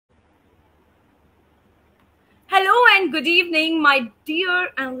good evening, my dear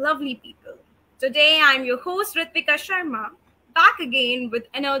and lovely people. Today I'm your host Ritvika Sharma, back again with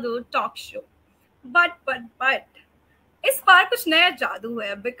another talk show. But, इस बार कुछ नया जादू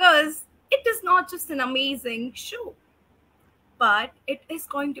है because it is not just an amazing show, but it is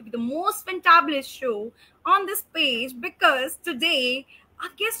going to be the most fantabulous show on this page because today our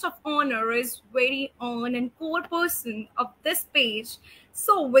guest of honor is very on and core person of this page.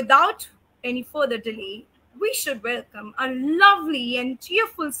 So without any further delay, we should welcome a lovely and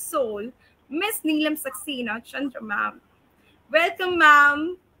cheerful soul, Miss Neelam Saxena Chandra ma'am. Welcome,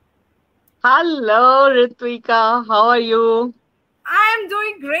 ma'am. Hello, Ritvika. How are you? I'm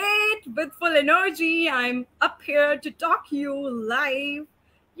doing great with full energy. I'm up here to talk you live.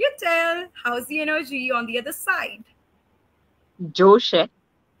 You tell, how's the energy on the other side? Josh hai.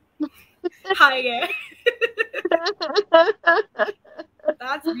 Hi, yeah.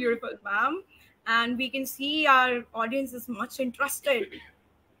 That's beautiful, ma'am. And we can see our audience is much interested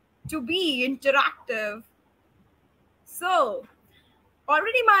to be interactive. So,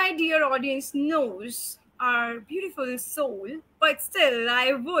 already my dear audience knows our beautiful soul, but still,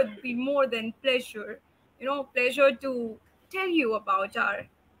 I would be more than pleasure to tell you about our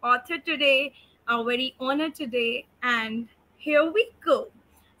author today, our very honor today, and here we go.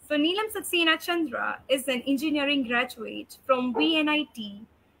 So, Neelam Saxena Chandra is an engineering graduate from VNIT,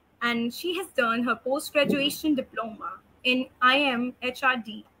 and she has done her post graduation diploma in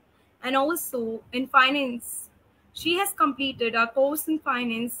IMHRD and also in finance. She has completed a course in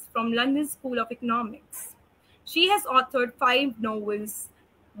finance from London School of Economics. She has authored 5 novels,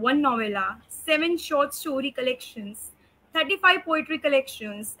 one novella, 7 short story collections, 35 poetry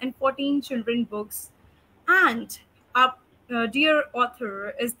collections, and 14 children books. And our dear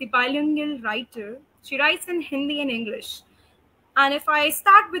author is the bilingual writer. She writes in Hindi and English. And if I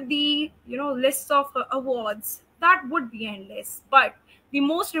start with the list of awards, that would be endless. But the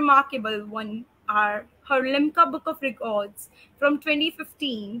most remarkable one are her Limca Book of Records from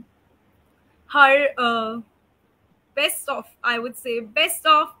 2015, her best of, I would say, best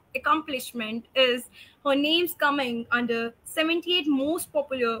of accomplishment is her name's coming under 78 most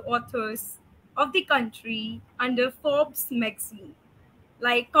popular authors of the country under Forbes magazine.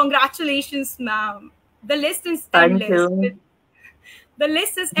 Like, congratulations, ma'am. The list is Thank endless. you. The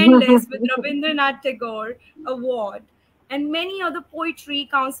list is endless with Rabindranath Tagore Award and many other Poetry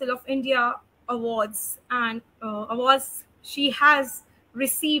Council of India awards and awards she has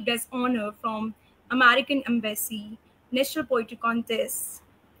received as honor from American Embassy, National Poetry Contest.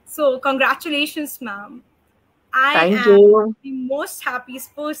 So congratulations, ma'am. I Thank am you. the most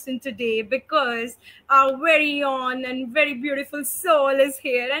happiest person today because our very own and very beautiful soul is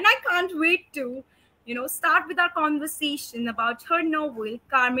here, and I can't wait to, start with our conversation about her novel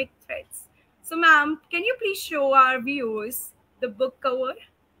Karmic Threads. So, ma'am, can you please show our viewers the book cover?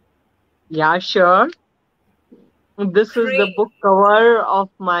 Yeah, sure. This is the Great. book cover of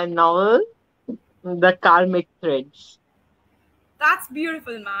my novel, The Karmic Threads. That's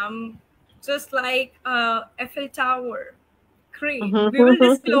beautiful, ma'am. Just like Eiffel Tower. Great. We will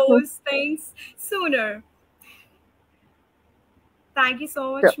disclose things sooner. Thank you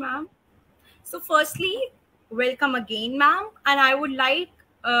so Sure. much, ma'am. So, firstly, welcome again, ma'am. And I would like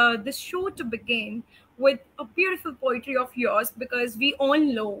this show to begin with a beautiful poetry of yours because we all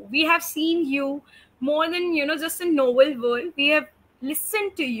know we have seen you more than just a novel world. We have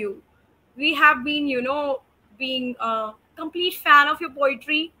listened to you. We have been being a complete fan of your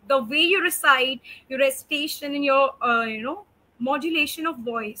poetry. The way you recite, your recitation, and your modulation of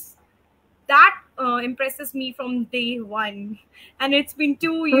voice that impresses me from day one. And it's been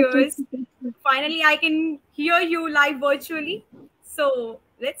 2 years. Finally, I can hear you live virtually. So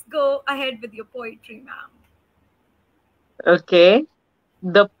let's go ahead with your poetry, ma'am. Okay.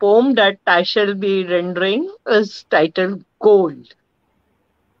 The poem that I shall be rendering is titled Gold.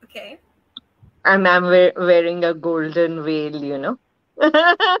 Okay, And I'm wearing a golden veil.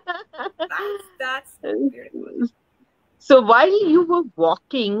 that's beautiful. So while you were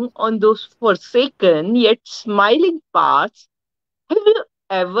walking on those forsaken yet smiling paths, have you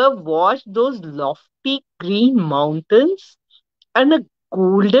ever watched those lofty green mountains and a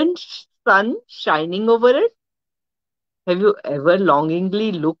golden sun shining over it? Have you ever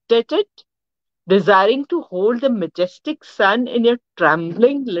longingly looked at it, desiring to hold the majestic sun in your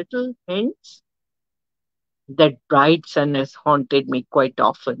trembling little hands? That bright sun has haunted me quite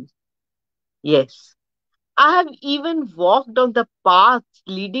often. Yes, I have even walked on the paths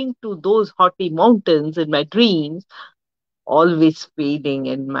leading to those haughty mountains in my dreams, always failing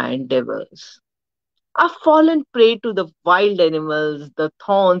in my endeavors. I've fallen prey to the wild animals. The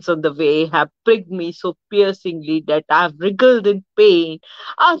thorns on the way have pricked me so piercingly that I've wriggled in pain.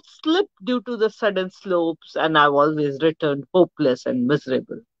 I've slipped due to the sudden slopes, and I've always returned hopeless and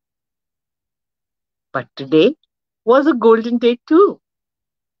miserable. But today was a golden day too.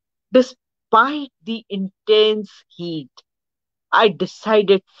 Despite the intense heat, I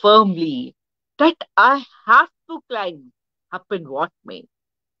decided firmly that I have to climb, happen what may.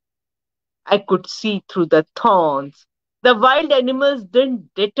 I could see through the thorns. The wild animals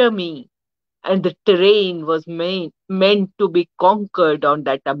didn't deter me, and the terrain was meant to be conquered on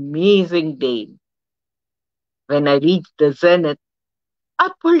that amazing day. When I reached the zenith,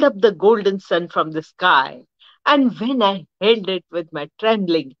 I pulled up the golden sun from the sky, and when I held it with my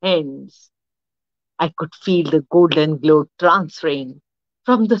trembling hands, I could feel the golden glow transferring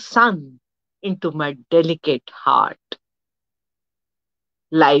from the sun into my delicate heart.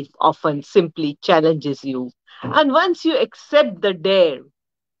 Life often simply challenges you, and once you accept the dare,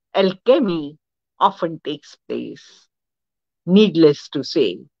 alchemy often takes place. Needless to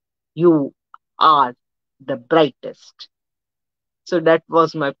say, you are the brightest. So that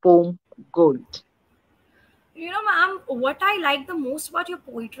was my poem, Gold. Ma'am, what I like the most about your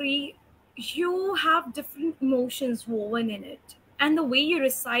poetry, you have different emotions woven in it. And the way you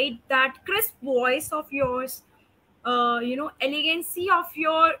recite that crisp voice of yours, elegancy of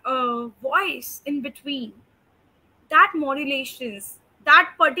your voice in between, that modulations,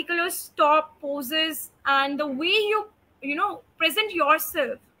 that particular stop poses, and the way you present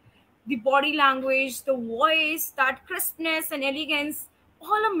yourself, the body language, the voice, that crispness and elegance,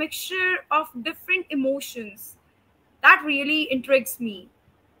 all a mixture of different emotions, that really intrigues me.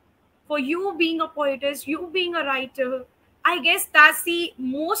 For you being a poetess, you being a writer, I guess that's the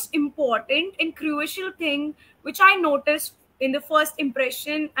most important and crucial thing which I noticed in the first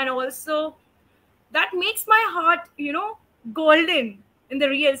impression, and also that makes my heart, golden in the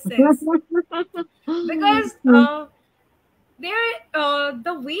real sense. Because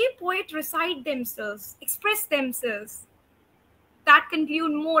the way poets recite themselves, express themselves, that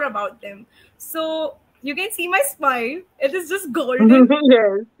conclude more about them. So you can see my smile; it is just golden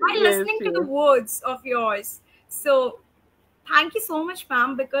Yes, while yes, listening to the yes. words of yours. So thank you so much,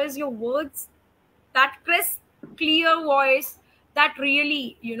 ma'am, because your words, that crisp, clear voice, that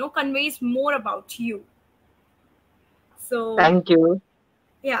really, conveys more about you. So Thank you.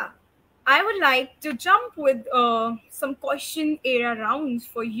 yeah, I would like to jump with some question area rounds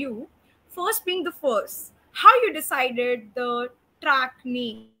for you. First being the first, how you decided the track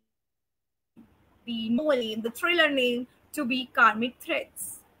name, the novel name, the thriller name to be Karmic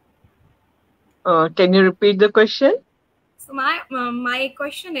Threads. Can you repeat the question? So my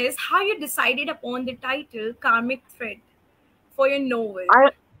question is how you decided upon the title Karmic Thread for your novel.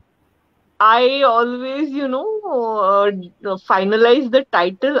 I I always, finalize the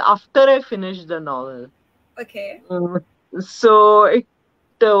title after I finish the novel. Okay. Mm, So it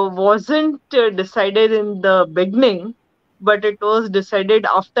wasn't decided in the beginning, but it was decided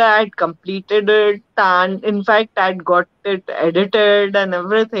after I had completed it, and in fact, I'd got it edited and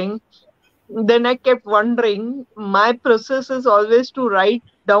everything. Then I kept wondering. My process is always to write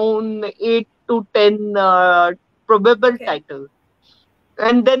down 8 to 10 probable Okay. titles,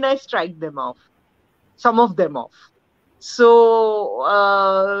 and then I strike them off, some of them off. So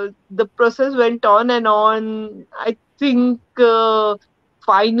the process went on and on. I think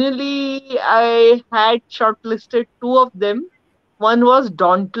finally I had shortlisted two of them. One was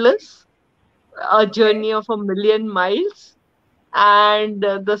Dauntless, A Okay. Journey of a Million Miles, and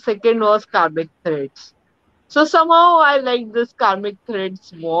the second was Karmic Threads. So somehow I like this Karmic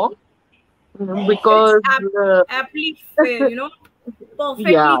Threads more It's because, aptly fair,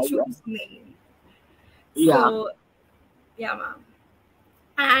 yeah, perfectly yeah, choose name. yeah. So yeah, ma'am.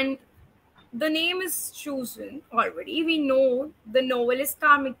 And the name is chosen already. We know the novel is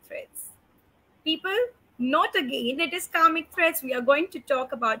Karmic Threads. People, not again, it is Karmic Threads we are going to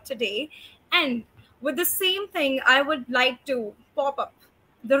talk about today. And with the same thing, I would like to pop up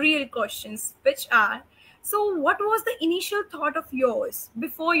the real questions, which are, so what was the initial thought of yours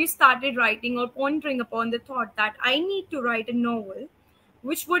before you started writing or pondering upon the thought that I need to write a novel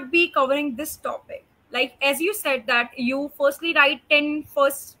which would be covering this topic? Like, as you said, that you firstly write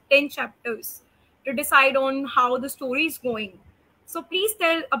first 10 chapters to decide on how the story is going. So please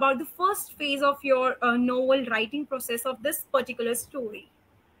tell about the first phase of your novel writing process of this particular story.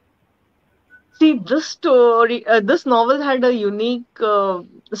 See, this novel had a unique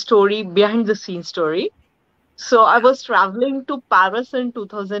story, behind the scenes story. So I Yeah. was traveling to Paris in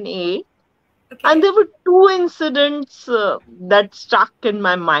 2008, and Okay. there were two incidents that stuck in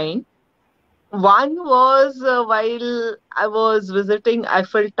my mind. One was while I was visiting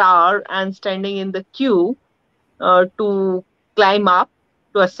Eiffel Tower and standing in the queue to climb up,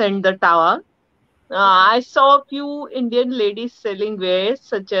 to ascend the tower. Okay. I saw a few Indian ladies selling wares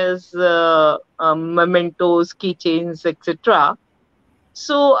such as mementos, keychains, etc.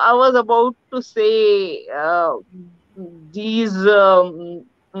 So I was about to say these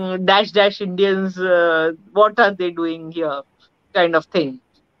dash dash Indians, what are they doing here, kind of thing.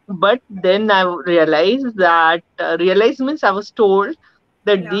 But then I realized that realized means I was told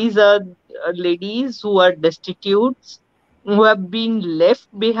that Yeah. these are ladies who are destitute, who have been left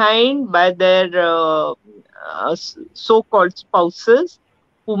behind by their so-called spouses,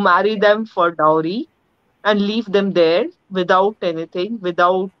 who marry Okay. them for dowry and leave them there without anything,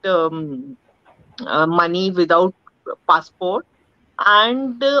 without money, without passport,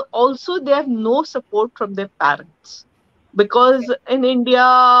 and also they have no support from their parents. Okay. Because in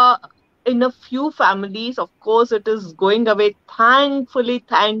India, in a few families, of course, it is going away,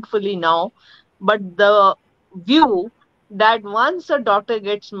 thankfully now, but the view that once a daughter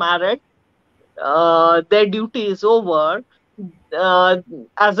gets married, their duty is over, uh,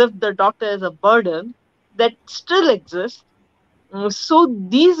 as if the daughter is a burden, that still exists. So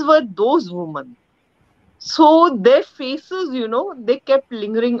these were those women. So their faces, they kept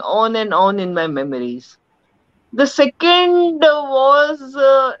lingering on and on in my memories. The second was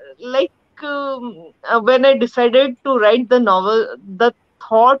when I decided to write the novel, the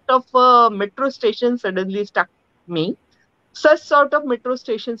thought of a metro station suddenly struck me. Such sort of metro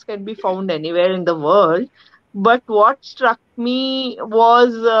stations can be found anywhere in the world. But what struck me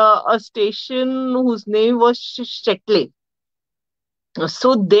was a station whose name was Shetley.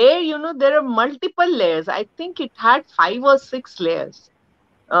 So there, there are multiple layers. I think it had 5 or 6 layers,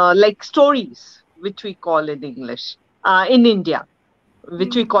 like stories, which we call in English, in India,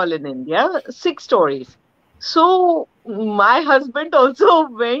 which we Hmm. call in India, 6 stories. So my husband also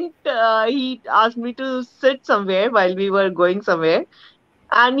went, he asked me to sit somewhere while we were going somewhere.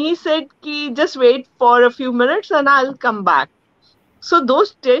 And he said, Ki, just wait for a few minutes and I'll come back. So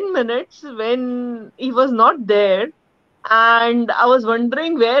those 10 minutes when he was not there, and I was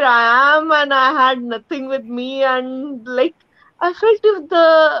wondering where I am, and I had nothing with me, and like I felt if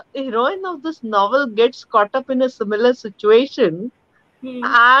the heroine of this novel gets caught up in a similar situation Hmm.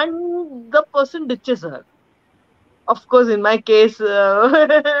 and the person ditches her. Of course, in my case,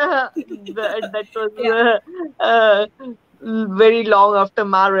 that was Yeah. very long after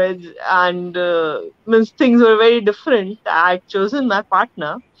marriage, and means things were very different. I had chosen my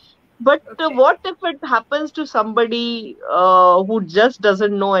partner, but Okay. what if it happens to somebody who just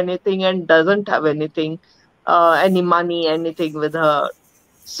doesn't know anything and doesn't have anything, any money, anything with her?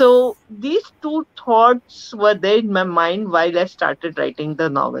 So these two thoughts were there in my mind while I started writing the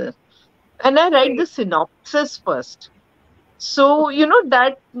novel. And I write the Great. synopsis first. So, Okay.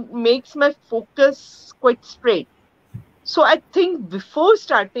 that makes my focus quite straight. So I think before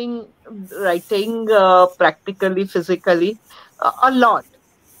starting writing practically, physically, a lot,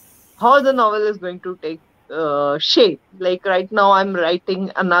 how the novel is going to take shape. Like right now, I'm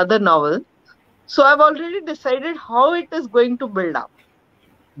writing another novel. So I've already decided how it is going to build up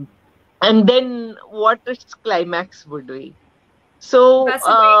and then what its climax would be. So, That's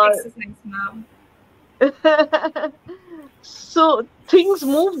a great exercise, ma'am. so things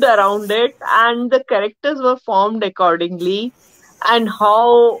moved around it and the characters were formed accordingly. And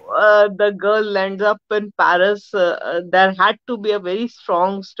how the girl ends up in Paris, there had to be a very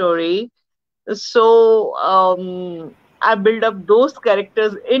strong story. So I build up those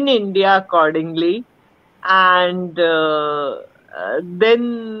characters in India accordingly, and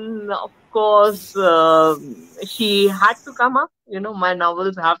then of course she had to come up. My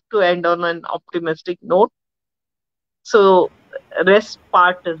novels have to end on an optimistic note. So rest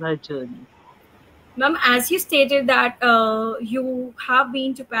part is her journey. Ma'am, as you stated that you have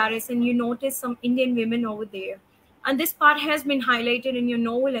been to Paris and you noticed some Indian women over there, and this part has been highlighted in your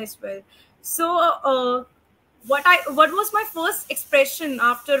novel as well. So, what was my first expression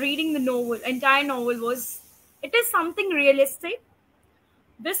after reading the novel, entire novel, was it is something realistic.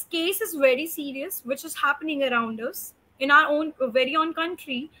 This case is very serious, which is happening around us in our own very own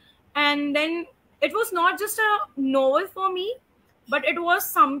country. And then it was not just a novel for me, but it was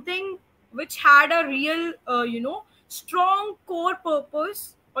something which had a real strong core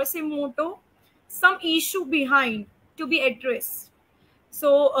purpose, or say motto, some issue behind to be addressed.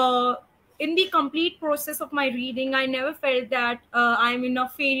 So in the complete process of my reading, I never felt that I'm in a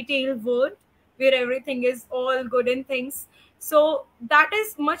fairy tale world. where everything is all good in things. So that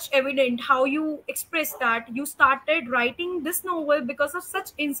is much evident how you express that you started writing this novel because of such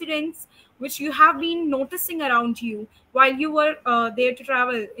incidents which you have been noticing around you while you were there to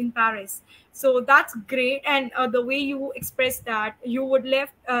travel in Paris. So that's great. And the way you express that you would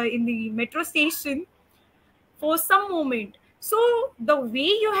left in the metro station for some moment. So the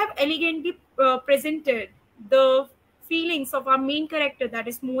way you have elegantly presented the feelings of our main character, that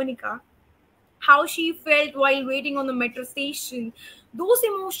is Monica, how she felt while waiting on the metro station, those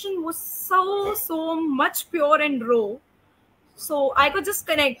emotions was so much pure and raw. So I could just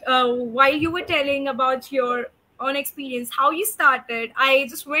connect while you were telling about your own experience, how you started. I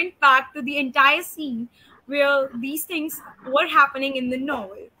just went back to the entire scene where these things were happening in the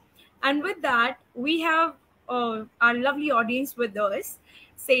novel. And with that, we have our lovely audience with us.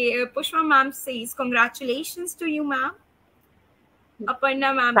 Say, Pushpa ma'am says, "Congratulations to you, ma'am."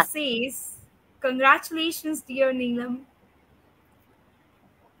 Aparna ma'am Th- says, "Congratulations, dear Neelam."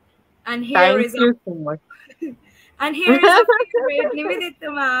 And here Thank is you so much. And here is our favorite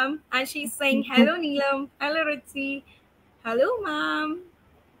Nivedita ma'am, and she's saying, "Hello Neelam, hello Ritzi, hello ma'am."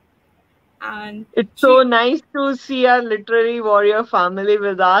 And It's so she, nice to see our literary warrior family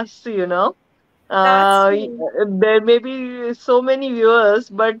with us. that's Uh, true. there may be so many viewers,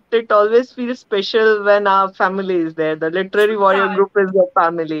 but it always feels special when our family is there. The literary True warrior that. group is the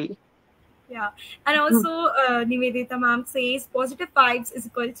family. Yeah. And also, Nivedita ma'am says, "Positive vibes is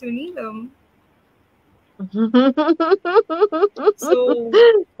equal to Neelam." So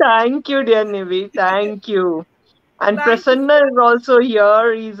Thank you, dear Nivi. Thank you. And thank you Prasanna so is also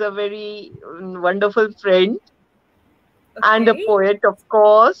here. He's a very wonderful friend much. and a Okay. poet, of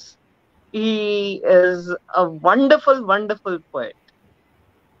course. He is a wonderful, wonderful poet.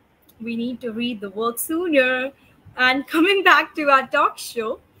 We need to read the work sooner. And coming back to our talk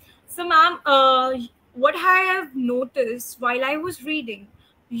show, so ma'am, what I have noticed while I was reading,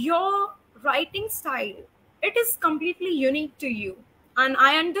 your writing style, it is completely unique to you. And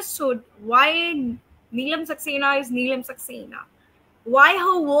I understood why Neelam Saxena is Neelam Saxena, why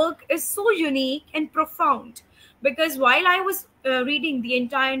her work is so unique and profound. Because while I was reading the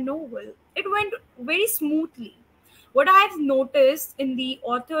entire novel, it went very smoothly. What I've noticed in the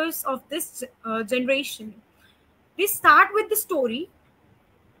authors of this generation, they start with the story,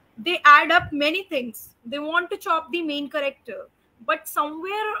 they add up many things, they want to chop the main character, but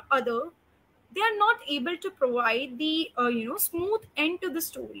somewhere or other, they are not able to provide the smooth end to the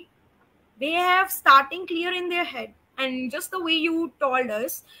story. They have starting clear in their head, and just the way you told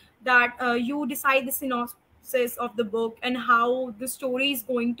us that you decide the synopsis of the book and how the story is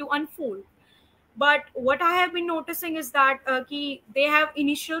going to unfold. But what I have been noticing is that they have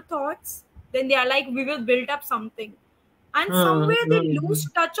initial thoughts, then they are like, we will build up something, and Hmm, somewhere they lose hmm.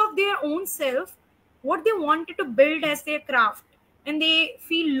 touch of their own self, what they wanted to build as their craft, and they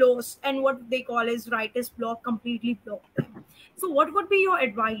feel lost, and what they call as writer's block completely blocked them. So what would be your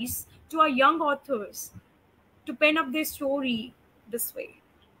advice to our young authors to pen up their story this way?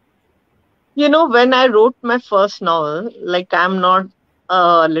 When I wrote my first novel, like I'm not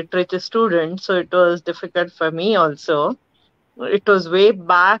a literature student, so it was difficult for me also. It was way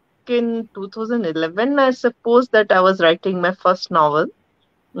back in 2011, I suppose, that I was writing my first novel.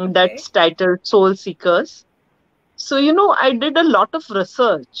 Okay. That's titled Soul Seekers. So, I did a lot of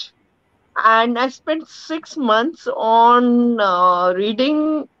research and I spent 6 months on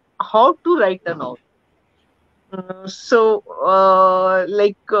reading how to write a novel. So,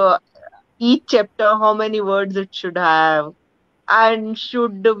 each chapter, how many words it should have, and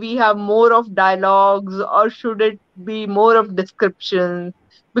should we have more of dialogues or should it be more of descriptions?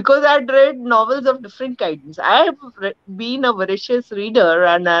 Because I'd read novels of different kinds. I have been a voracious reader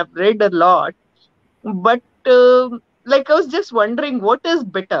and I've read a lot, but like I was just wondering what is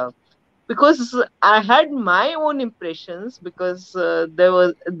better, because I had my own impressions, because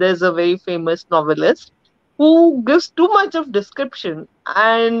there's a very famous novelist who gives too much of description,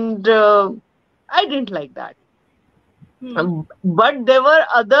 and I didn't like that. Hmm. But there were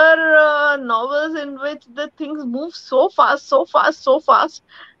other novels in which the things move so fast, so fast, so fast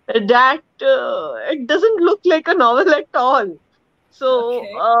that it doesn't look like a novel at all. So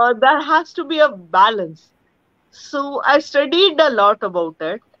Okay. there has to be a balance. So I studied a lot about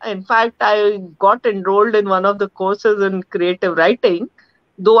it. In fact, I got enrolled in one of the courses in creative writing,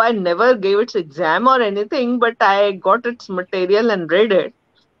 though I never gave its exam or anything, but I got its material and read it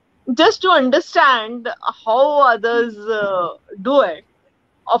just to understand how others do it.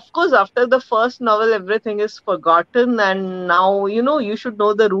 Of course, after the first novel, everything is forgotten, and now you should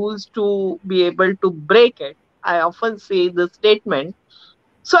know the rules to be able to break it. I often say the statement.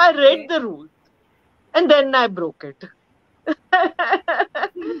 So I read Okay. the rules. and then I broke it.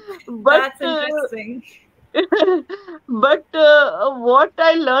 but That's interesting. but what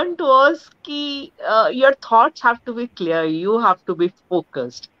I learned was ki your thoughts have to be clear. You have to be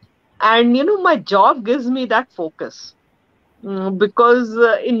focused, and my job gives me that focus. Because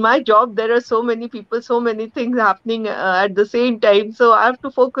in my job there are so many people, so many things happening at the same time, so I have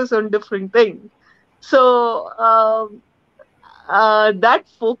to focus on different things. So that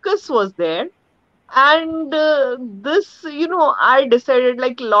focus was there. And this, I decided,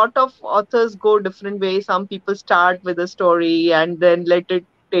 like a lot of authors go different ways. Some people start with a story and then let it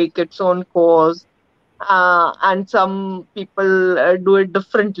take its own course, and some people do it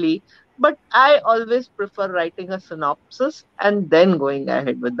differently. But I always prefer writing a synopsis and then going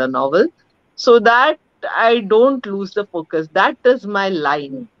ahead with the novel, so that I don't lose the focus. That is my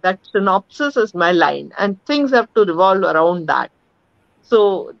line. That synopsis is my line, and things have to revolve around that.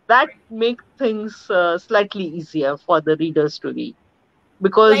 So that makes things slightly easier for the readers to read,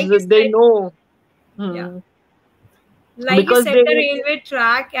 because Like you they said, know. yeah. Hmm, Like you because said, they the railway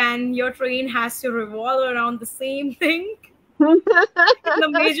track and your train has to revolve around the same thing in the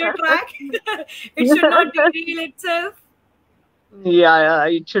major track. It should not derail itself. yeah,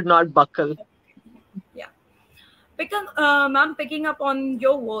 it should not buckle. Yeah. Because, ma'am, picking up on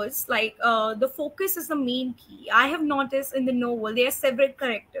your words, like the focus is the main key. I have noticed in the novel there are several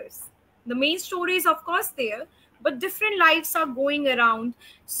characters. The main story is, of course, there, but different lives are going around.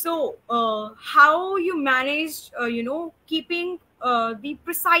 So, how you manage, keeping the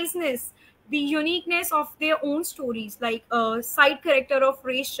preciseness, the uniqueness of their own stories, like side character of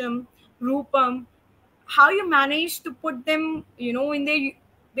Resham, Rupam, how you manage to put them, in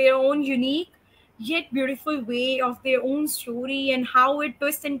their own unique yet beautiful way of their own story, and how it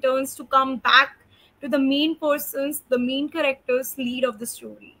twists and turns to come back to the main persons, the main characters lead of the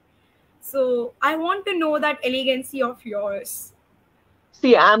story. So I want to know that elegancy of yours.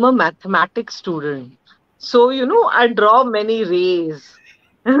 See, I'm a mathematics student, so I draw many rays.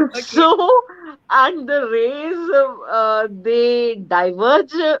 Okay. So, and the rays, they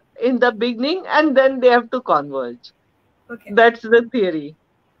diverge in the beginning, and then they have to converge. Okay. That's the theory.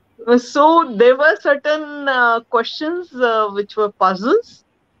 So there were certain questions which were puzzles.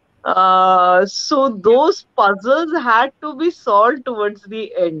 So Yeah. those puzzles had to be solved towards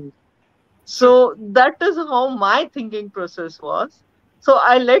the end. True. So that is how my thinking process was. So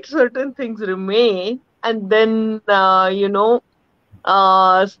I let certain things remain, and then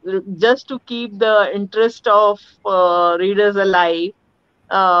just to keep the interest of readers alive,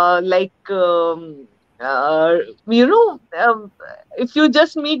 like uh, you know, um, if you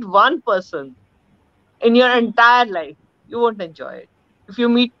just meet one person in your entire life, you won't enjoy it. If you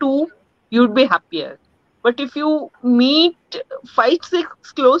meet two, you'd be happier. But if you meet five, six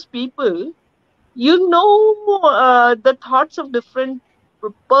close people, the thoughts of different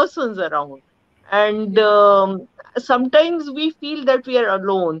persons around. And Yeah. sometimes we feel that we are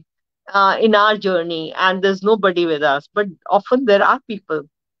alone in our journey and there's nobody with us. But often there are people.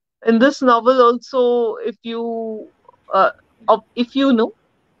 In this novel also, uh, if you know,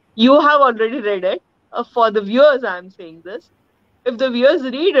 you have already read it. For the viewers, I'm saying this. If the viewers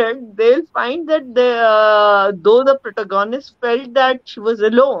read it, they'll find that though the protagonist felt that she was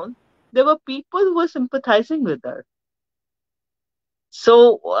alone, there were people who were sympathizing with her.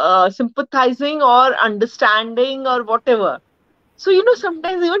 So, sympathizing or understanding or whatever. So,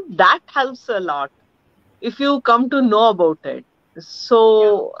 sometimes even that helps a lot if you come to know about it.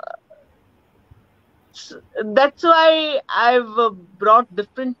 Yeah. So, s- that's why I've brought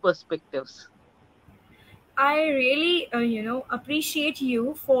different perspectives. I really, appreciate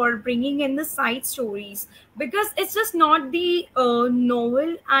you for bringing in the side stories, because it's just not the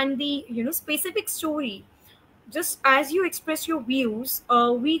novel and the specific story. Just as you express your views,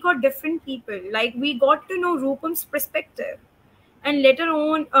 we got different people. Like we got to know Rupam's perspective, and later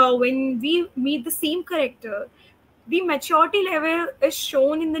on, when we meet the same character, the maturity level is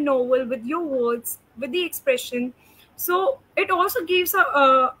shown in the novel with your words, with the expression. So it also gives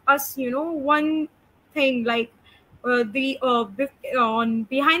us, one thing, like on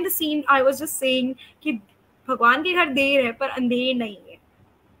behind the scene. I was just saying कि भगवान के घर देर है पर अंधेर नहीं है.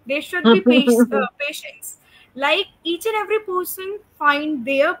 There should be patience. Like each and every person find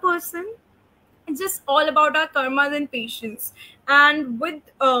their person. It's just all about our karmas and patience. And with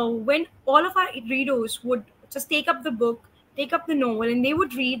when all of our readers would just take up the book, take up the novel, and they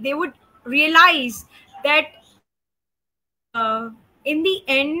would read, they would realize that in the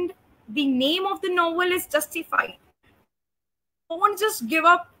end, the name of the novel is justified. So don't just give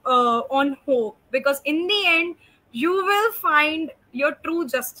up on hope, because in the end, you will find your true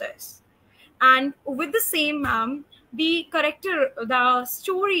justice. And with the same, ma'am, the character, the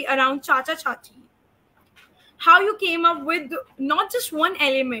story around Chacha Chachi, how you came up with not just one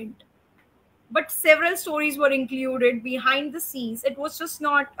element, but several stories were included behind the scenes. It was just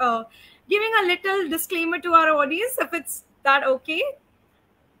not giving a little disclaimer to our audience, if it's that okay.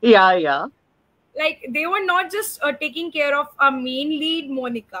 Yeah, yeah. Like they were not just taking care of our main lead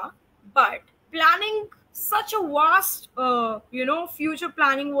Monica, but planning such a vast future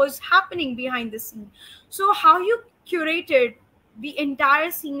planning was happening behind the scene. So how you curated the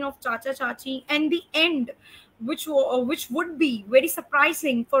entire scene of Chacha Chachi and the end, which would be very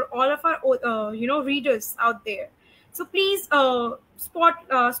surprising for all of our readers out there. So please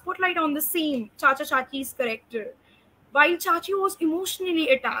spotlight on the same Chacha Chachi's character, while Chachi was emotionally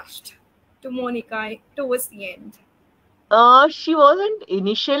attached to Monica towards the end. She wasn't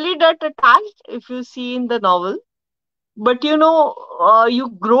initially that attached, if you see in the novel, but you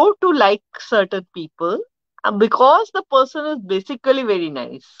grow to like certain people because the person is basically very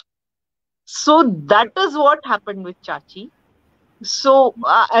nice. So that True. is what happened with Chachi. So,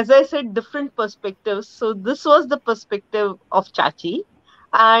 as I said, different perspectives. So, this was the perspective of Chachi.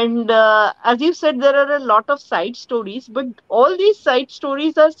 And as you said, there are a lot of side stories, but all these side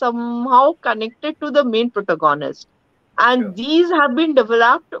stories are somehow connected to the main protagonist. True. And these have been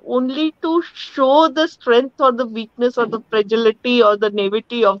developed only to show the strength or the weakness or the fragility or the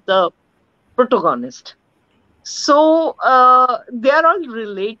naivety of the protagonist. So they are all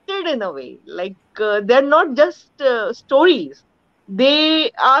related in a way. Like they're not just stories; they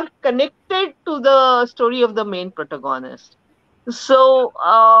are connected to the story of the main protagonist. So,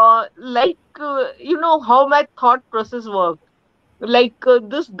 you know how my thought process worked. Like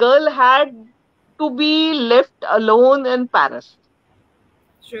this girl had to be left alone in Paris.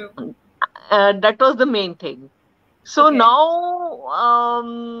 True. That was the main thing. So Okay.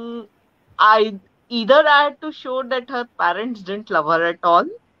 now, I either I had to show that her parents didn't love her at all,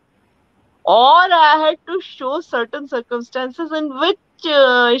 or I had to show certain circumstances in which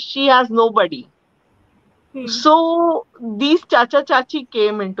she has nobody. Hmm. So these Chacha Chachi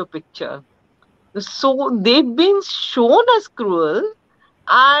came into picture. So they've been shown as cruel,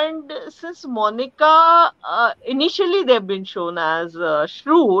 and since Monica, initially they've been shown as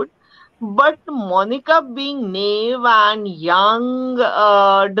shrewd, but Monica being naive and young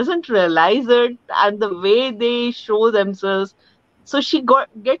doesn't realize it, and the way they show themselves, so she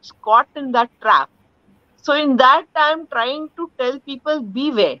gets caught in that trap. So in that time, trying to tell people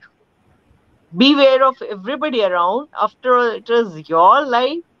beware of everybody around. After all, it is your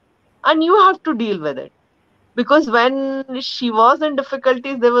life, and you have to deal with it, because when she was in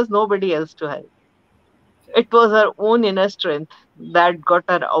difficulties, there was nobody else to help. True. It was her own inner strength that got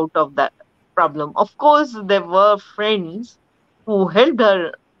her out of that problem. Of course, there were friends who helped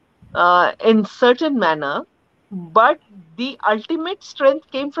her in certain manner, but the ultimate strength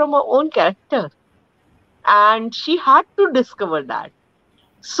came from her own character, and she had to discover that.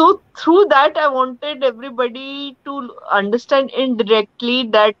 So through that, I wanted everybody to understand indirectly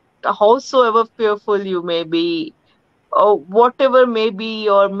that howsoever fearful you may be, whatever may be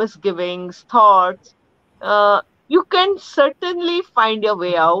your misgivings, thoughts, you can certainly find your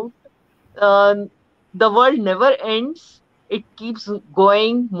way out. Uh, the world never ends, it keeps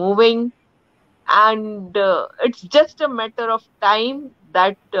going, moving, and it's just a matter of time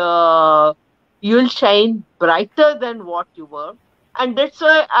that you'll shine brighter than what you were. And that's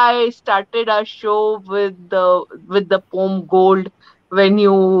why I started our show with the poem Gold when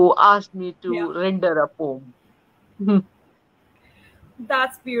you asked me Yeah. to render a poem.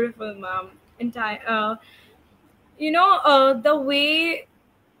 That's beautiful, ma'am. Entire. The way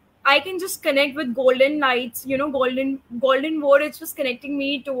I can just connect with golden lights. Golden word. It's just connecting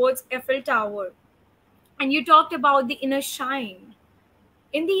me towards Eiffel Tower. And you talked about the inner shine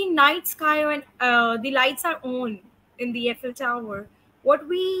in the night sky when the lights are on in the Eiffel Tower. What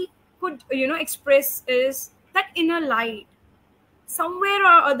we could express is that inner light. Somewhere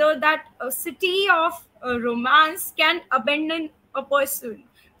or other, that a city of romance can abandon a person,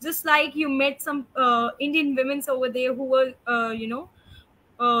 just like you met some Indian women over there who were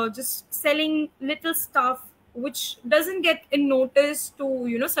just selling little stuff which doesn't get in notice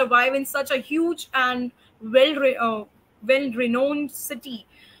to survive in such a huge and well renowned city.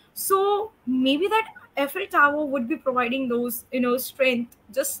 So maybe that Eiffel Tower would be providing those strength,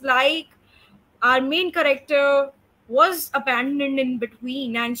 just like our main character was abandoned in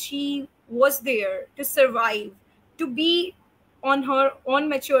between, and she was there to survive, to be on her own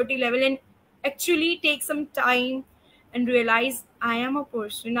maturity level, and actually take some time and realize I am a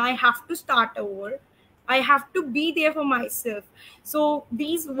person, I have to start over, I have to be there for myself. So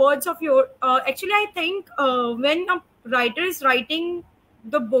these words of your actually I think when a writer is writing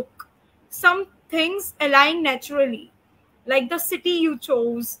the book, some things align naturally, like the city you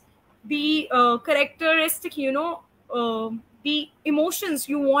chose, the characteristic, the emotions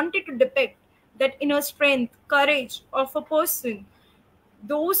you wanted to depict, that inner strength, courage of a person,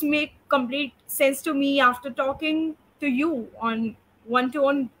 those make complete sense to me after talking to you on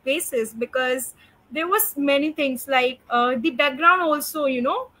one-to-one basis, because there was many things like the background also,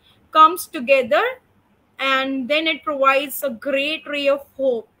 comes together, and then it provides a great ray of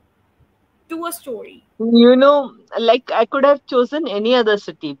hope to a story. Like I could have chosen any other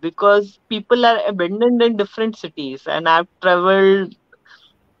city because people Yeah. are abandoned in different cities, and I've traveled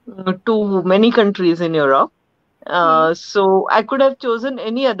to many countries in Europe. Hmm. So I could have chosen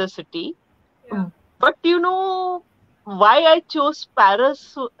any other city. Yeah. But why I chose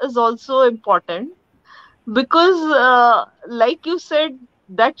Paris is also important because, like you said,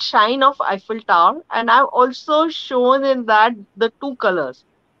 that shine of Eiffel Tower, and I've also shown in that the two colors.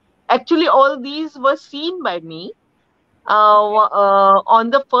 Actually, all these were seen by me Okay. on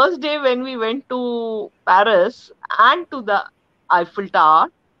the first day when we went to Paris and to the Eiffel Tower.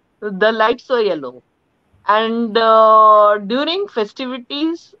 The lights were yellow, and during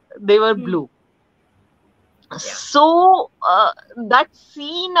festivities they were Hmm. blue. Yeah. So that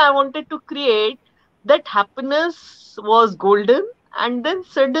scene I wanted to create, that happiness was golden, and then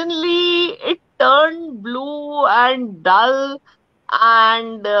suddenly it turned blue and dull,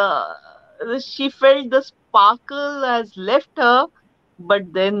 and she felt the sparkle has left her,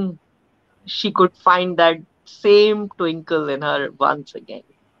 but then she could find that same twinkle in her once again.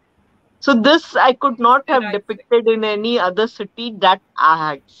 So this I could not have Mesmerizing. depicted in any other city that I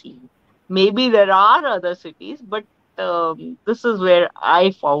had seen. Maybe there are other cities, but this is where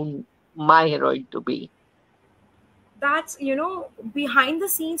I found my heroine to be. That's, behind the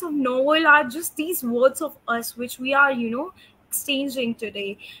scenes of novel are just these words of us which we are, exchanging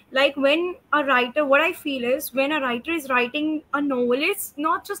today. Like when a writer, what I feel is when a writer is writing a novel, it's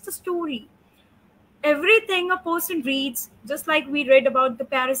not just a story. Everything a person reads, just like we read about the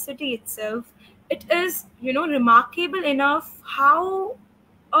Paris city itself, it is, remarkable enough how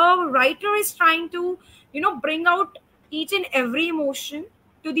a writer is trying to, bring out each and every emotion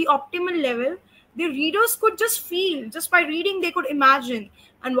to the optimal level. The readers could just feel, just by reading they could imagine.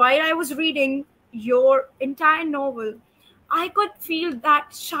 And while I was reading your entire novel, I could feel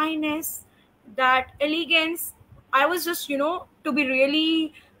that shyness, that elegance. I was just, to be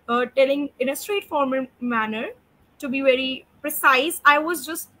really telling in a straightforward manner, to be very precise, I was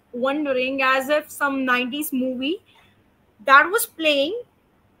just wondering as if some 90s movie that was playing,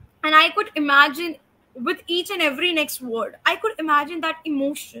 and I could imagine with each and every next word, I could imagine that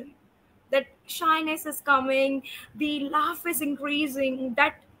emotion, that shyness is coming, the laugh is increasing,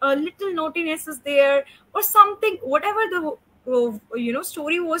 that little naughtiness is there, or something, whatever the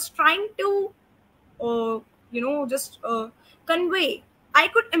story was trying to uh, just convey. I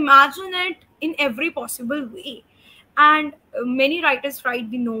could imagine it in every possible way. And many writers write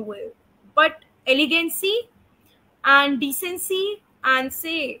the novel, but elegancy and decency and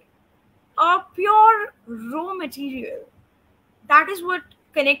say a pure raw material, that is what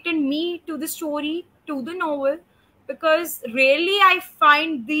connected me to the story, to the novel, because rarely I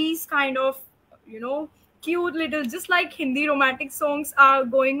find these kind of, you know cute little, just like Hindi romantic songs are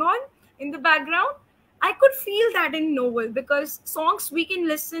going on in the background. I could feel that in novel, because songs we can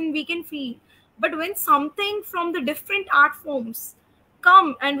listen, we can feel, but when something from the different art forms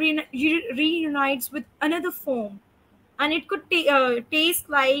come and reunites with another form, and it could taste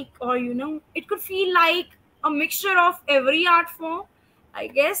like, or it could feel like a mixture of every art form, I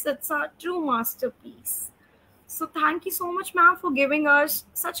guess it's a true masterpiece. So thank you so much, ma'am, for giving us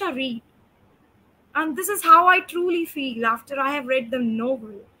such a read. And this is how I truly feel after I have read the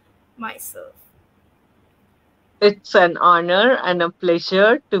novel myself. It's an honor and a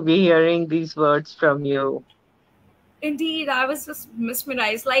pleasure to be hearing these words from you. Indeed, I was just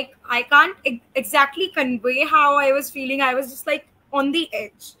mesmerized. Like, I can't exactly convey how I was feeling. I was just like on the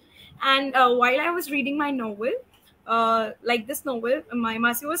edge. And while I was reading my novel, like this novel, my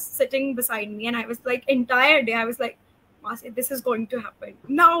Masi was sitting beside me, and I was like, entire day, I was like, Masi, this is going to happen.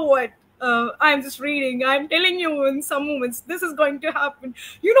 Now what? I'm just reading. I'm telling you in some moments, this is going to happen.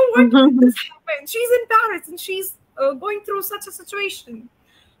 You know what? This happened. She's in Paris and she's going through such a situation.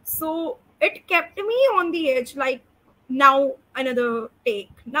 So it kept me on the edge, like now another take,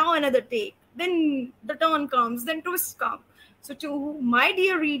 now another take. Then the turn comes, then twists come. So to my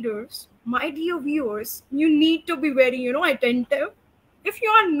dear readers, my dear viewers, you need to be very, attentive. If you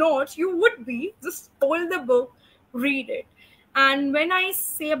are not, you would be. Just hold the book, read it. And when I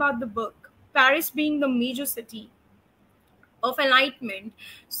say about the book, Paris being the major city of enlightenment,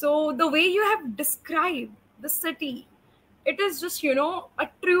 so the way you have described the city, it is just, a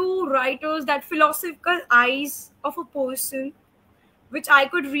true writer's that philosophical eyes of a person, which I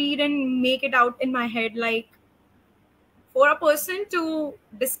could read and make it out in my head. Like, for a person to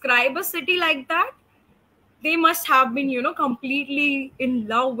describe a city like that, they must have been, completely in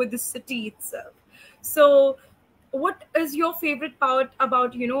love with the city itself. So what is your favorite part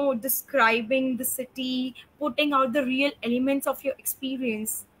about, describing the city, putting out the real elements of your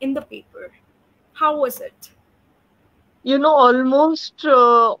experience in the paper? How was it? Almost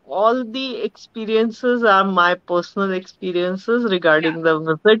all the experiences are my personal experiences Yeah. regarding the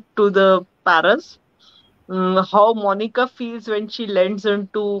visit to the Paris. How Monica feels when she lands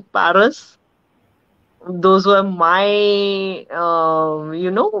into Paris. Those were my,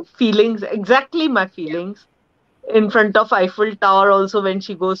 feelings, exactly my feelings. In front of Eiffel Tower, also when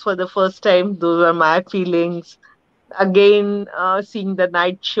she goes for the first time, those were my feelings. Again, seeing the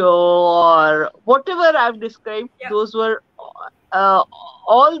night show or whatever I've described, Yeah. those were uh,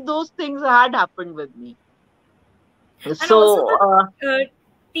 all those things had happened with me. And also So, the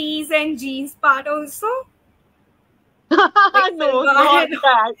T's and G's part also, like no, Salwar not and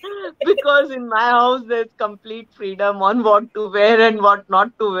that, because in my house there's complete freedom on what to wear and what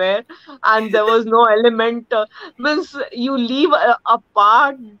not to wear, and there was no element. Means you leave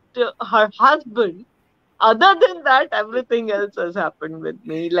apart her husband. Other than that, everything else has happened with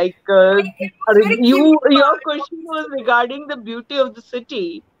me. Like like it was very cute your part of question the was story. regarding the beauty of the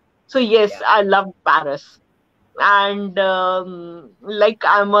city. So yes, Yeah. I love Paris, and like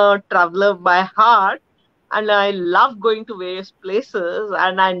I'm a traveler by heart, and I love going to various places,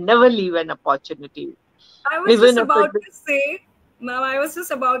 and I never leave an opportunity, I was just even if it about to say, ma'am, I was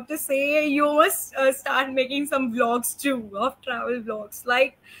just about to say you must start making some vlogs too, of travel vlogs.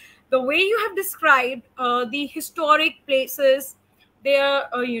 Like the way you have described the historic places, their,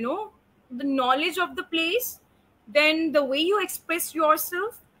 the knowledge of the place, then the way you express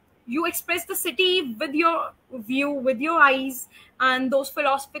yourself, you express the city with your view, with your eyes, and those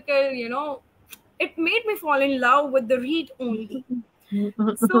philosophical, it made me fall in love with the read only.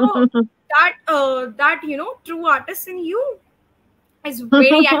 So that true artist in you is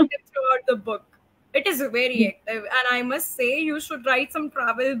very active throughout the book. It is very active, and I must say you should write some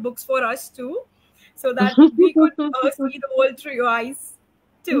travel books for us too, so that we could see the world through your eyes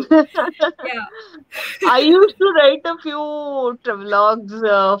too. Yeah, I used to write a few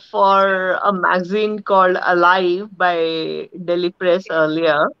travelogues for a magazine called Alive by Delhi Press okay.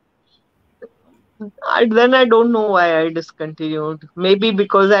 earlier. Then I don't know why I discontinued. Maybe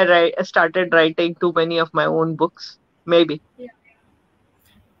because I started writing too many of my own books. Maybe. Yeah.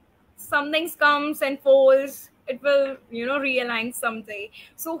 Some things comes and falls. It will, realign someday.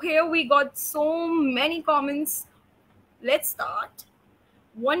 So here we got so many comments. Let's start.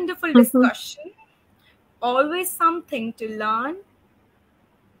 Wonderful discussion. Always something to learn.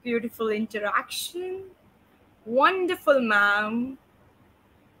 Beautiful interaction. Wonderful, ma'am.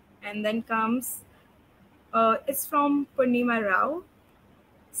 And then comes, it's from Purnima Rao.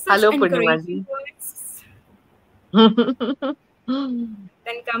 Such Hello, Purnima encouraging ji. words.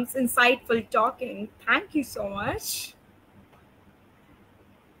 Then comes insightful talking. Thank you so much.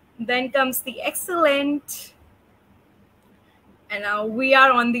 Then comes the excellent. And now we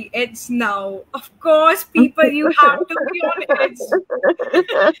are on the edge now. Of course, people, you have to be on edge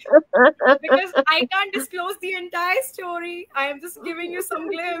because I can't disclose the entire story. I am just giving you some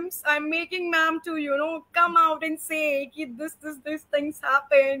glimpse. I'm making ma'am to, come out and say "Ki this things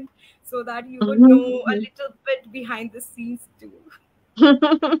happened," so that you would know a little bit behind the scenes too.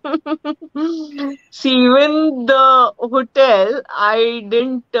 See, even the hotel, I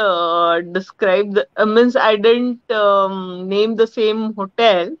didn't describe means I didn't name the same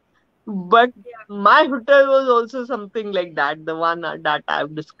hotel, but Yeah, my hotel was also something like that, the one that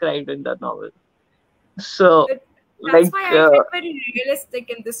I've described in the novel. So, it, that's like, why I felt very realistic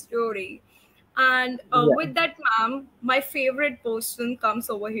in the story. And yeah. with that, ma'am, my favorite person comes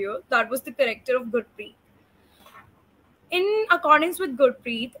over here. That was the character of Gurpreet. In accordance with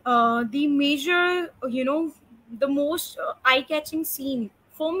Gurpreet, the major, the most eye-catching scene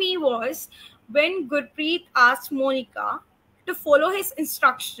for me was when Gurpreet asked Monica to follow his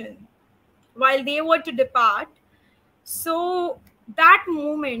instruction while they were to depart. So that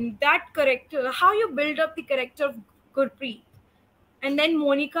moment, that character, how you build up the character of Gurpreet, and then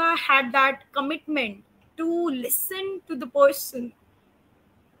Monica had that commitment to listen to the person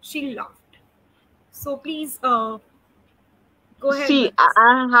she loved. So please, Go ahead See, with this.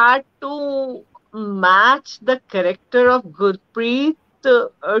 I had to match the character of Gurpreet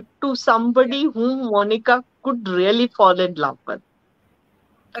to Yeah. somebody whom Monica could really fall in love with.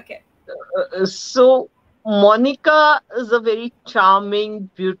 Okay. So, Monica is a very charming,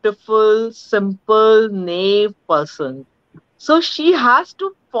 beautiful, simple, naive person. So, she has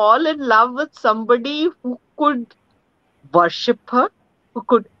to fall in love with somebody who could worship her, who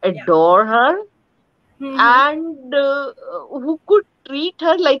could Yeah. adore her, Mm-hmm. and who could treat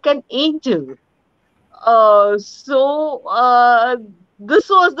her like an angel. This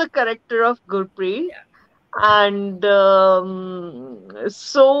was the character of Gurpreet, Yeah. and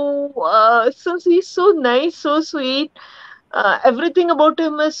so he's so nice, so sweet. Everything about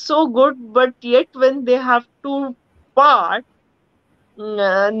him is so good, but yet when they have to part,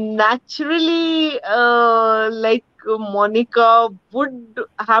 naturally, Monica would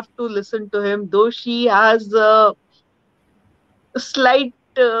have to listen to him, though she has a slight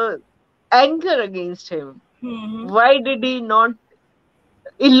anger against him. Mm-hmm. Why did he not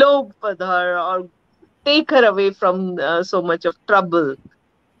elope with her or take her away from so much of trouble?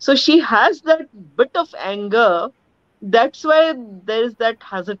 So she has that bit of anger. That's why there's that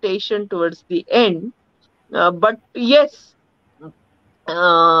hesitation towards the end. But yes,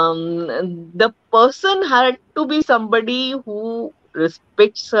 the person had to be somebody who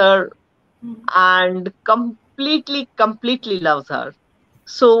respects her and completely loves her.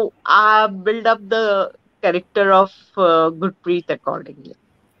 So I build up the character of Gurpreet accordingly.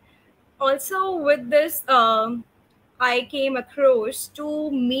 Also, with this, I came across two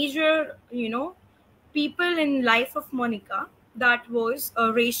major, people in life of Monica. That was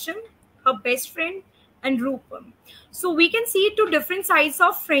Resham, her best friend, and Rupam. So we can see two different sides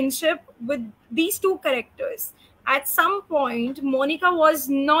of friendship with these two characters. At some point, Monica was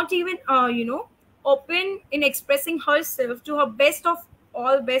not even, open in expressing herself to her best of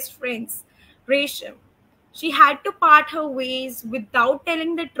all best friends, Resham. She had to part her ways without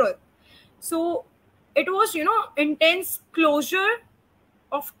telling the truth. So it was, intense closure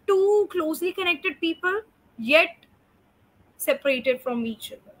of two closely connected people, yet separated from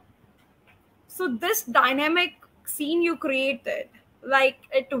each other. So this dynamic scene you created, like,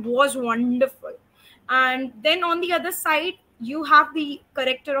 it was wonderful. And then on the other side, you have the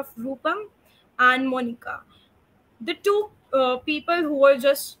character of Rupam and Monica, the two people who were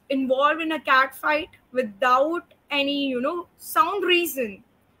just involved in a cat fight without any, sound reason.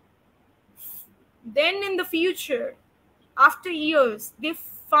 Then in the future, after years, they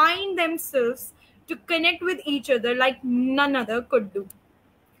find themselves to connect with each other like none other could do.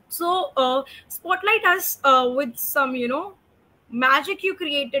 So spotlight us with some, magic you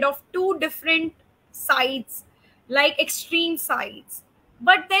created of two different sides, like extreme sides.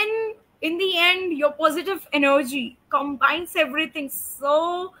 But then in the end, your positive energy combines everything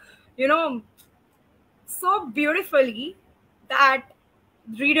so, you know so beautifully that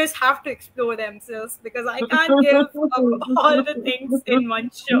readers have to explore themselves, because I can't give up all the things in one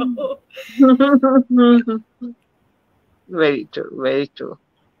show. Very true, very true.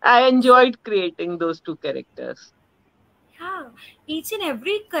 I So enjoyed creating those two characters. yeah, each and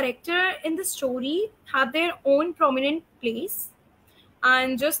every character in the story have their own prominent place,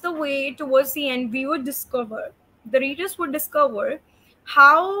 and just the way towards the end we would discover, the readers would discover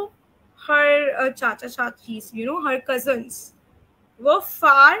how her chacha chachis, her cousins, were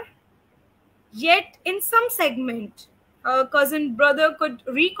far, yet in some segment a cousin brother could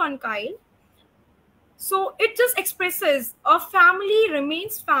reconcile. So it just expresses a family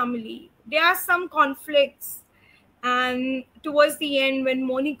remains family. There are some conflicts, and towards the end, when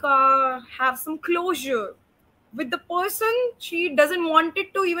Monica have some closure with the person she doesn't want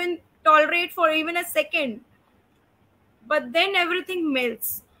it to even tolerate for even a second, but then everything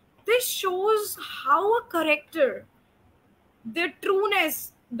melts. This shows how a character, their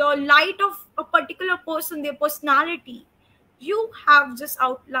trueness, the light of a particular person, their personality, you have just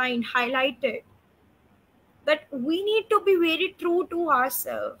outlined, highlighted that we need to be very true to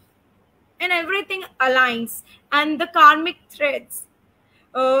ourselves, and everything aligns. And the karmic threads,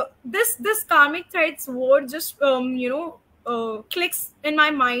 this karmic threads word just clicks in my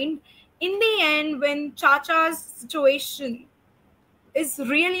mind in the end when Chacha's situation is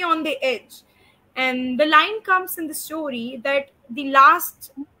really on the edge, and the line comes in the story that the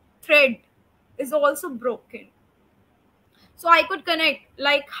last thread is also broken. So I could connect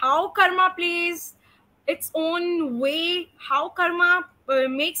like how karma plays its own way, how karma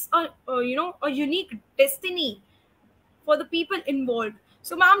makes a unique destiny for the people involved.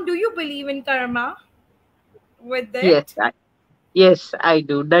 So ma'am, do you believe in karma with Yes, it? Yes, I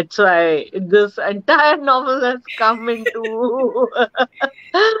do. That's why this entire novel has come into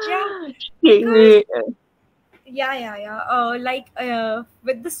Yeah, because shape. like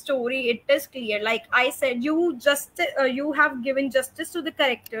with the story it is clear, like I said, you just you have given justice to the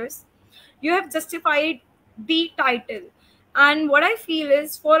characters, you have justified the title. And what I feel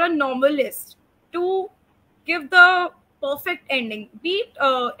is, for a novelist to give the perfect ending, be it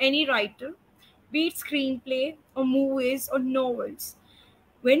any writer, be it screenplay or movies or novels,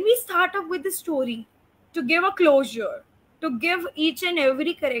 when we start up with the story, to give a closure, to give each and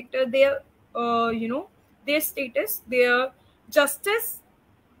every character their their status, their justice,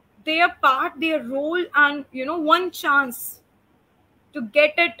 their part, their role, and one chance to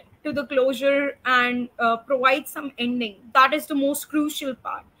get it to the closure and provide some ending, that is the most crucial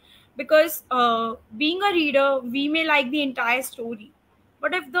part. Because being a reader, we may like the entire story,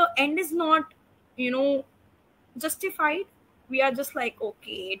 but if the end is not you know justified, we are just like,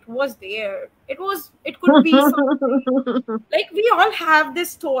 okay, it was there, it could be something. Like, we all have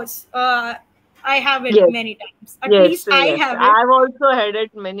this thoughts. I have it Yes, many times, at yes, least I yes. have it. I've also had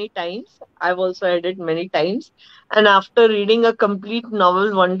it many times. I've also had it many times. And after reading a complete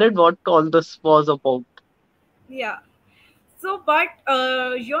novel, wondered what all this was about. Yeah. So, but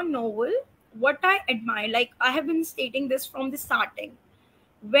your novel, what I admire, like I have been stating this from the starting,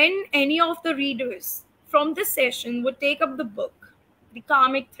 when any of the readers from this session would take up the book, the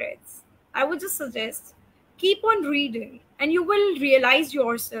karmic threads, I would just suggest, keep on reading and you will realize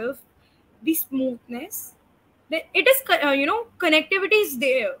yourself the smoothness. It is, connectivity is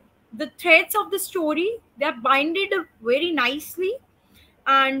there. The threads of the story, they are binded very nicely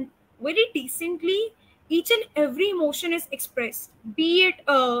and very decently. Each and every emotion is expressed, be it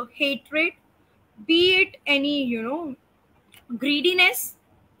hatred, be it any greediness,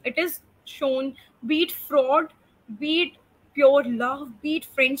 it is shown, be it fraud, be it pure love, be it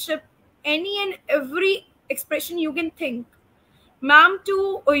friendship, any and every expression you can think. Ma'am,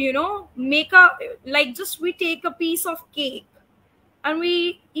 to make a, like, just we take a piece of cake and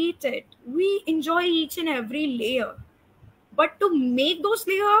we eat it, we enjoy each and every layer, but to make those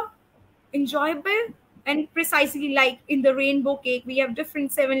layers enjoyable, and precisely like in the rainbow cake we have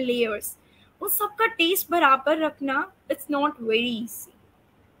different 7 layers, वो सबका test बराबर रखना, it's not very easy.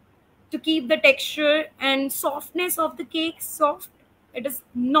 To keep the texture and softness of the cake soft, it is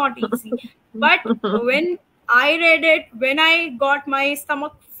not easy. But when I read it, when I got my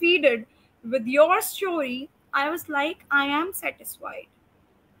stomach feeded with your story, I was like, I am satisfied.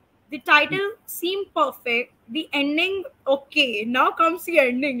 The title seemed perfect. The ending, okay. Now comes the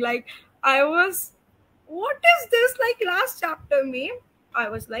ending. Like, I was, what is this? Like, last chapter, me. I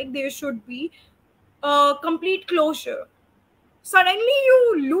was like, there should be a complete closure. Suddenly,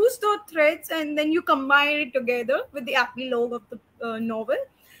 you lose the threads and then you combine it together with the epilogue of the novel.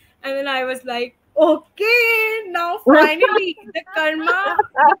 And then I was like, okay, now finally, the karma,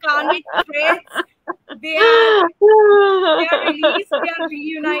 the karmic threads, they are released, they are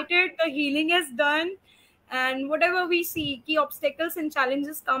reunited, the healing is done, and whatever we see, key obstacles and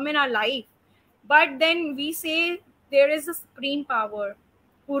challenges come in our life. But then we say there is a supreme power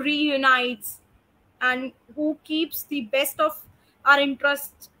who reunites and who keeps the best of our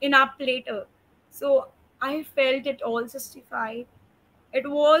interests in our platter. So I felt it all justified. It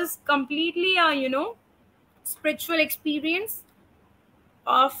was completely a spiritual experience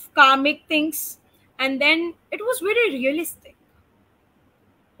of karmic things, and then it was very realistic.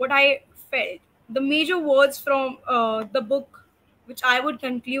 What I felt. The major words from the book, which I would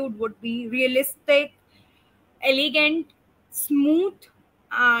conclude, would be realistic, elegant, smooth,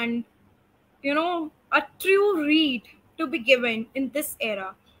 and a true read to be given in this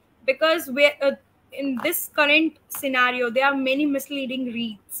era. Because we're in this current scenario, there are many misleading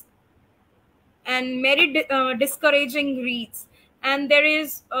reads and many discouraging reads, and there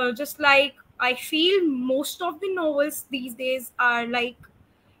is just like I feel most of the novels these days are like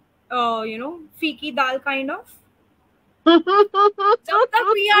fiki dal kind of. Jab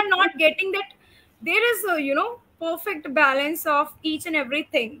tak we are not getting that there is a perfect balance of each and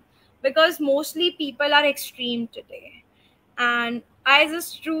everything, because mostly people are extreme today. And I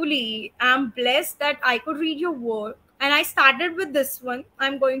just truly am blessed that I could read your work, and I started with this one.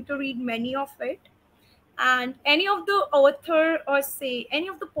 I'm going to read many of it, and any of the author, or say any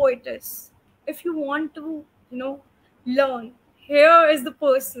of the poetess, if you want to learn, here is the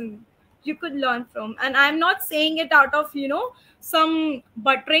person you could learn from. And I'm not saying it out of some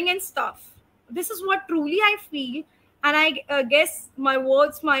buttering and stuff. This is what truly I feel, and I guess my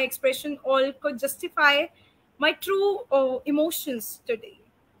words, my expression, all could justify my true emotions today.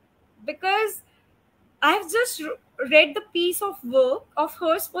 Because I've just read the piece of work of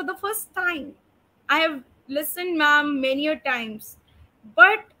hers for the first time. I have listened, ma'am, many a times,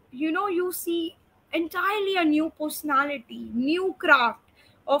 but you see entirely a new personality, new craft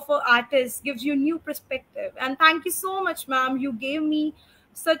of an artist gives you new perspective. And thank you so much, ma'am. You gave me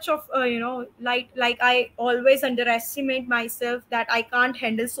such of like I always underestimate myself that I can't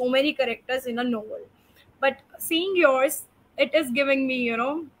handle so many characters in a novel, but seeing yours, it is giving me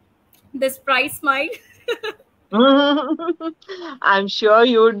this price smile. I'm sure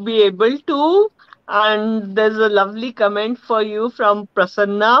you would be able to. And there's a lovely comment for you from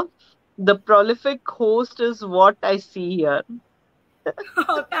Prasanna. The prolific host is what I see here.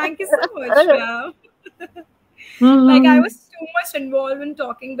 Oh, thank you so much, ma'am. Like I Mhm. was too much involved in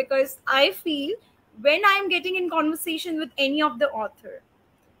talking because I feel when I'm getting in conversation with any of the author,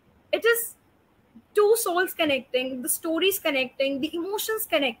 it is two souls connecting, the stories connecting, the emotions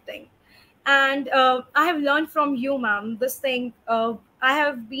connecting. And I have learned from you, ma'am, this thing. I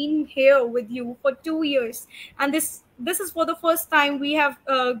have been here with you for 2 years, and this is for the first time we have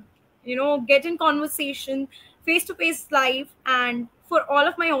get in conversation face to face live. And for all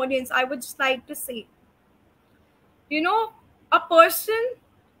of my audience, I would just like to say, you know, a person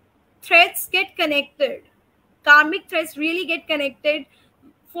threads get connected, karmic threads really get connected.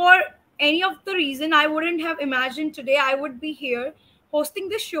 For any of the reason I wouldn't have imagined today I would be here hosting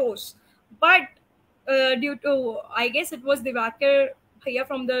the shows, but due to, I guess it was Divakar Bhaiya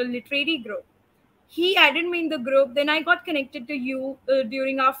from the literary group, he added me in the group. Then I got connected to you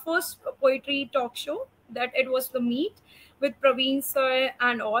during our first poetry talk show, that it was the meet with Praveen sir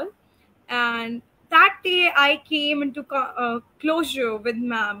and all. And that day I came into closure with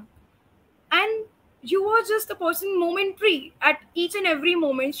ma'am, and you were just a person momentary at each and every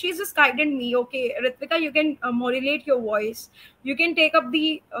moment. She's just guided me. Okay, Ritvika, you can modulate your voice, you can take up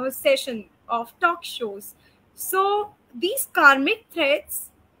the session of talk shows. So these karmic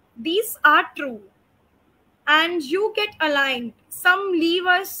threads, these are true, and you get aligned. Some leave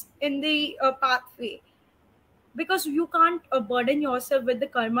us in the pathway because you can't burden yourself with the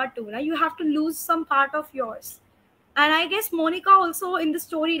karma too. Now you have to lose some part of yours. And I guess Monica also in the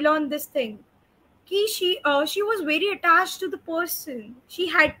story learned this thing. She was very attached to the person. She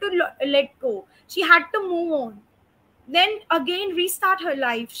had to let go. She had to move on. Then again restart her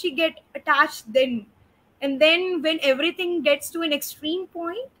life. She get attached then, and then when everything gets to an extreme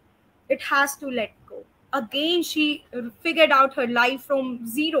point, it has to let go. Again, she figured out her life from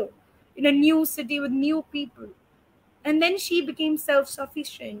zero in a new city with new people. And then she became self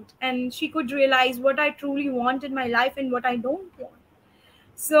sufficient and she could realize what I truly want in my life and what I don't want.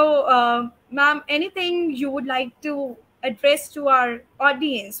 So, ma'am, anything you would like to address to our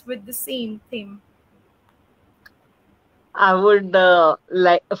audience with the same theme? I would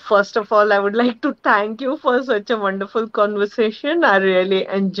first of all, I would like to thank you for such a wonderful conversation. I really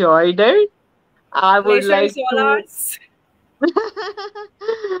enjoyed it. I would Pleasure like is all to ours.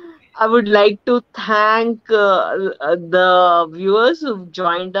 I would like to thank the viewers who've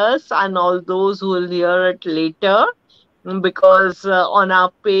joined us and all those who will hear it later. Because on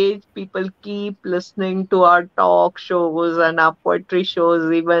our page, people keep listening to our talk shows and our poetry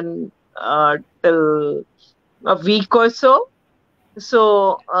shows even till a week or so.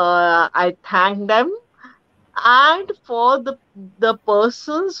 So I thank them. And for the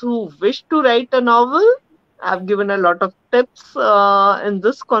persons who wish to write a novel, I've given a lot of tips in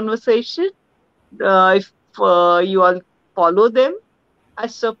this conversation. If you all follow them, I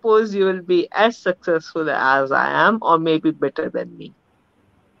suppose you will be as successful as I am, or maybe better than me.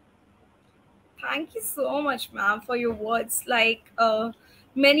 Thank you so much, ma'am, for your words. Like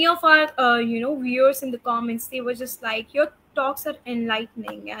many of our, viewers in the comments, they were just like, your talks are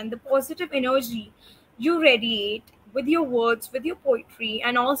enlightening, and the positive energy you radiate with your words, with your poetry,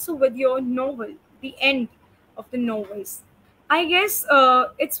 and also with your novel, the end of the novels. I guess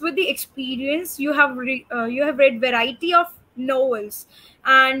it's with the experience you have read variety of novels,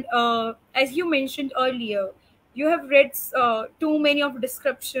 and as you mentioned earlier, you have read too many of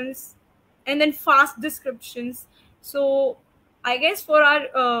descriptions, and then fast descriptions. So I guess for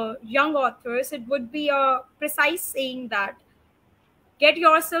our young authors, it would be a precise saying that get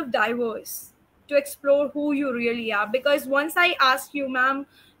yourself diverse to explore who you really are. Because once I asked you, ma'am,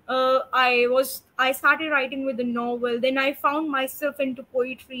 I started writing with a novel, then I found myself into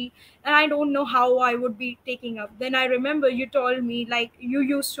poetry, and I don't know how I would be taking up. Then I remember you told me like you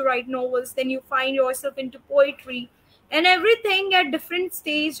used to write novels, then you find yourself into poetry, and everything at different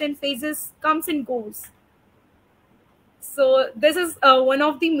stage and phases comes and goes. So this is one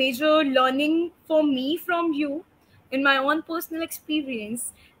of the major learning for me from you in my own personal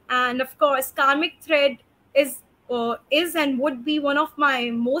experience. And of course, karmic thread is is and would be one of my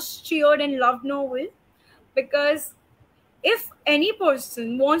most cheered and loved novel, because if any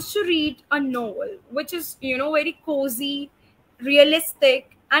person wants to read a novel which is, very cozy,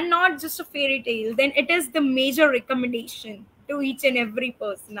 realistic, and not just a fairy tale, then it is the major recommendation to each and every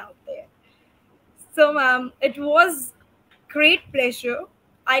person out there. So, it was great pleasure.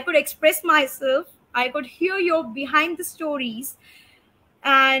 I could express myself. I could hear your behind the stories,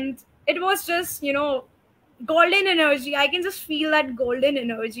 and it was just, golden energy. I can just feel that golden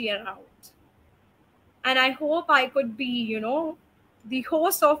energy around. And I hope I could be, the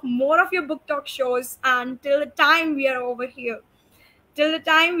host of more of your book talk shows. And till the time we are over here, till the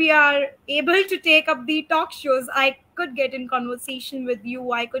time we are able to take up the talk shows, I could get in conversation with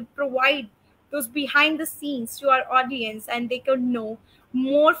you. I could provide those behind the scenes to our audience, and they could know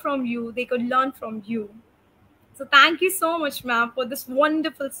more from you. They could learn from you. So thank you so much, ma'am, for this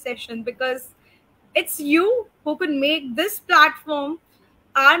wonderful session, because it's you who could make this platform,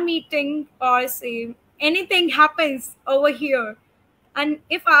 our meeting, or say anything happens over here. And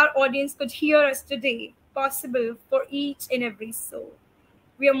if our audience could hear us today, possible for each and every soul.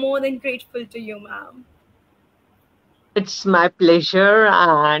 We are more than grateful to you, ma'am. It's my pleasure,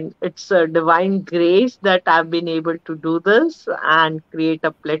 and it's a divine grace that I've been able to do this and create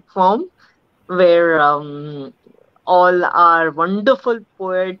a platform where all our wonderful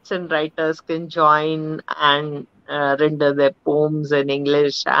poets and writers can join and render their poems in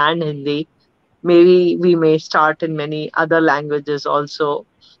English and Hindi. Maybe we may start in many other languages also,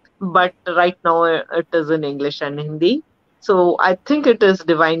 but right now it is in English and Hindi. So I think it is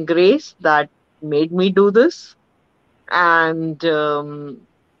divine grace that made me do this. And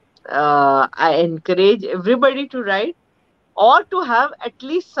I encourage everybody to write or to have at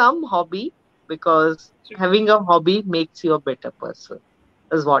least some hobby, because having a hobby makes you a better person,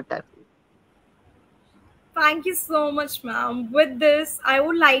 is what I feel. Thank you so much, ma'am. With this, I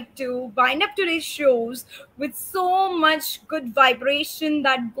would like to wind up today's shows with so much good vibration,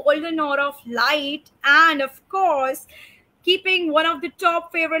 that golden aura of light, and of course, keeping one of the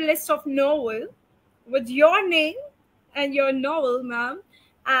top favorite list of novel with your name and your novel, ma'am.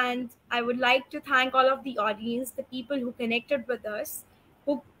 And I would like to thank all of the audience, the people who connected with us,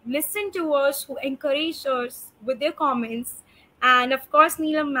 who listened to us, who encouraged us with their comments. And of course,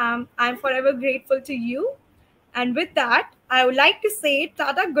 Neelam, ma'am, I'm forever grateful to you. And with that, I would like to say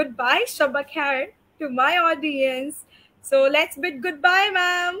Tata goodbye, Shabak Khair to my audience. So let's bid goodbye,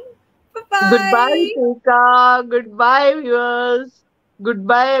 ma'am. Bye Goodbye, bye. Tika. Goodbye, viewers.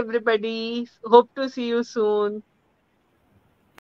 Goodbye, everybody. Hope to see you soon.